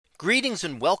Greetings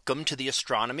and welcome to the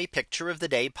Astronomy Picture of the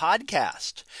Day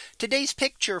podcast. Today's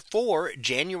picture for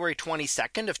January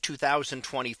 22nd of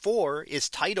 2024 is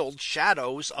titled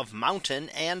Shadows of Mountain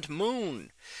and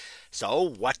Moon. So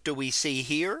what do we see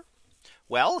here?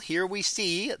 Well, here we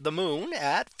see the moon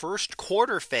at first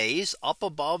quarter phase up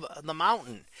above the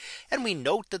mountain. And we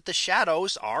note that the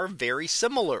shadows are very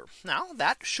similar. Now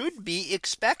that should be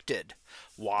expected.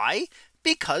 Why?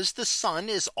 Because the sun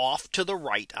is off to the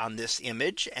right on this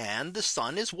image, and the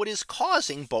sun is what is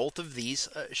causing both of these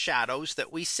shadows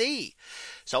that we see.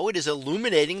 So it is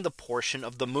illuminating the portion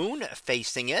of the moon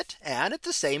facing it, and at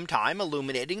the same time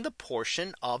illuminating the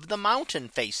portion of the mountain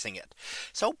facing it.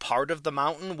 So part of the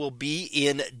mountain will be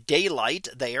in daylight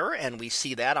there, and we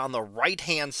see that on the right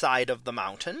hand side of the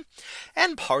mountain,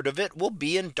 and part of it will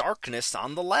be in darkness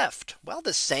on the left. Well,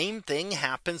 the same thing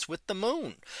happens with the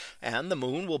moon, and the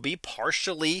moon will be partially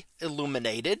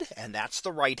illuminated, and that's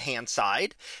the right hand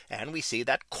side, and we see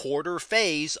that quarter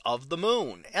phase of the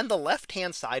moon, and the left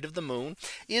hand side of the moon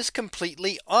is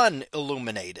completely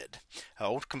unilluminated.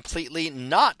 Completely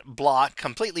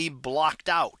blocked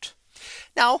out.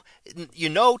 Now, you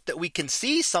note that we can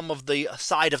see some of the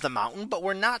side of the mountain, but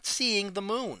we're not seeing the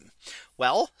moon.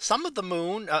 Well, some of the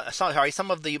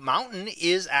mountain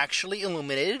is actually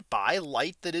illuminated by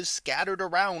light that is scattered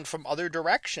around from other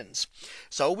directions.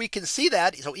 So we can see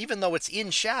that. So even though it's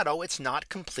in shadow, it's not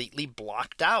completely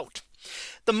blocked out.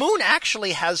 The moon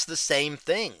actually has the same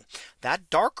thing. That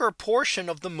darker portion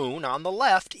of the moon on the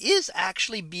left is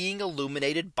actually being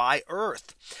illuminated by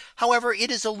Earth. However, it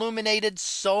is illuminated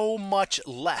so much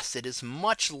less. It is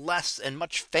much less and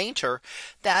much fainter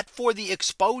that for the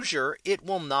exposure it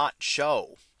will not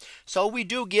show. So we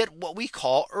do get what we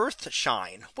call earth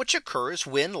shine, which occurs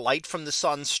when light from the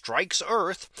sun strikes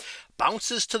Earth,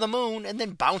 bounces to the moon, and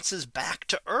then bounces back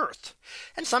to Earth.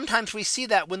 And sometimes we see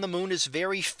that when the moon is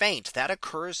very faint. That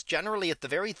occurs generally at the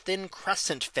very thin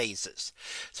crescent phases.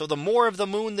 So the more of the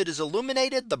moon that is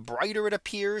illuminated, the brighter it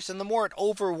appears, and the more it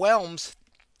overwhelms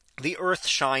the earth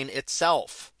shine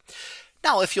itself.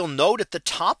 Now, if you'll note at the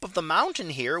top of the mountain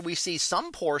here, we see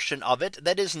some portion of it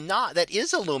that is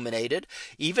illuminated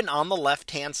even on the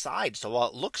left hand side. So while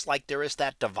it looks like there is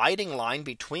that dividing line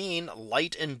between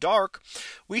light and dark,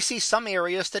 we see some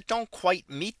areas that don't quite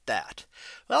meet that.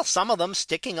 Well, some of them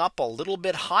sticking up a little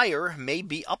bit higher may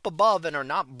be up above and are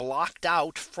not blocked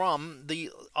out from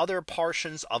the other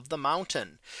portions of the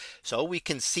mountain. So we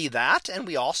can see that, and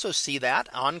we also see that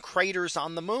on craters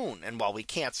on the moon. And while we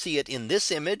can't see it in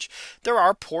this image, there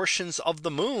are portions of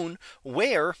the moon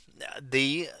where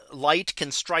the light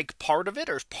can strike part of it,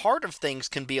 or part of things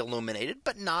can be illuminated,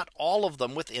 but not all of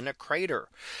them within a crater.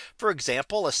 For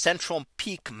example, a central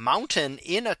peak mountain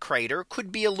in a crater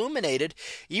could be illuminated,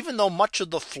 even though much of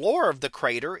the floor of the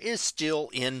crater is still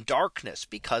in darkness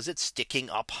because it's sticking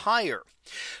up higher.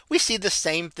 We see the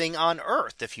same thing on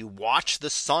Earth. If you watch the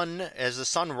sun as the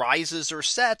sun rises or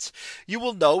sets, you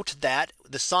will note that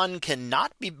the sun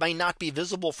may not be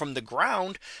visible from the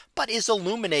ground, but is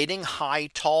illuminating high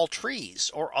tall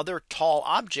trees or other tall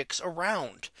objects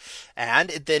around. And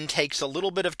it then takes a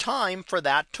little bit of time for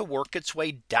that to work its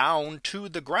way down to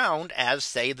the ground as,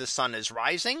 say, the sun is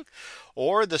rising,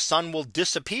 or the sun will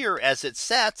disappear as it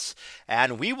sets,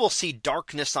 and we will see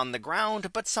darkness on the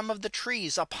ground, but some of the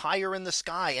trees up higher in the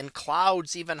sky and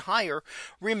clouds even higher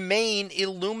remain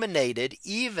illuminated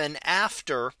even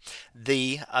after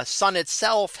the sun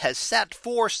itself has set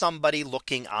for somebody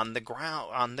looking on the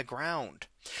ground.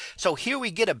 So here we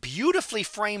get a beautifully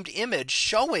framed image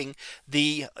showing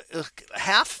the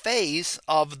half phase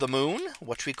of the moon,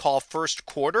 which we call first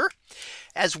quarter,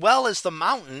 as well as the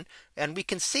mountain. And we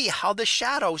can see how the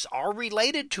shadows are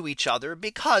related to each other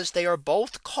because they are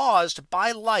both caused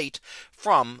by light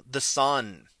from the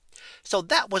sun. So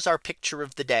that was our picture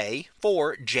of the day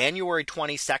for January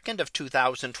 22nd of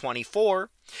 2024.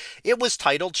 It was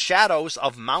titled Shadows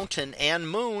of Mountain and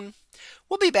Moon.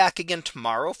 We'll be back again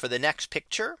tomorrow for the next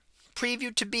picture,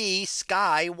 previewed to be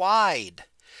sky wide.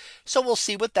 So we'll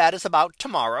see what that is about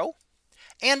tomorrow.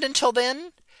 And until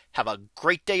then, have a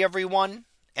great day, everyone,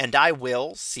 and I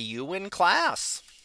will see you in class.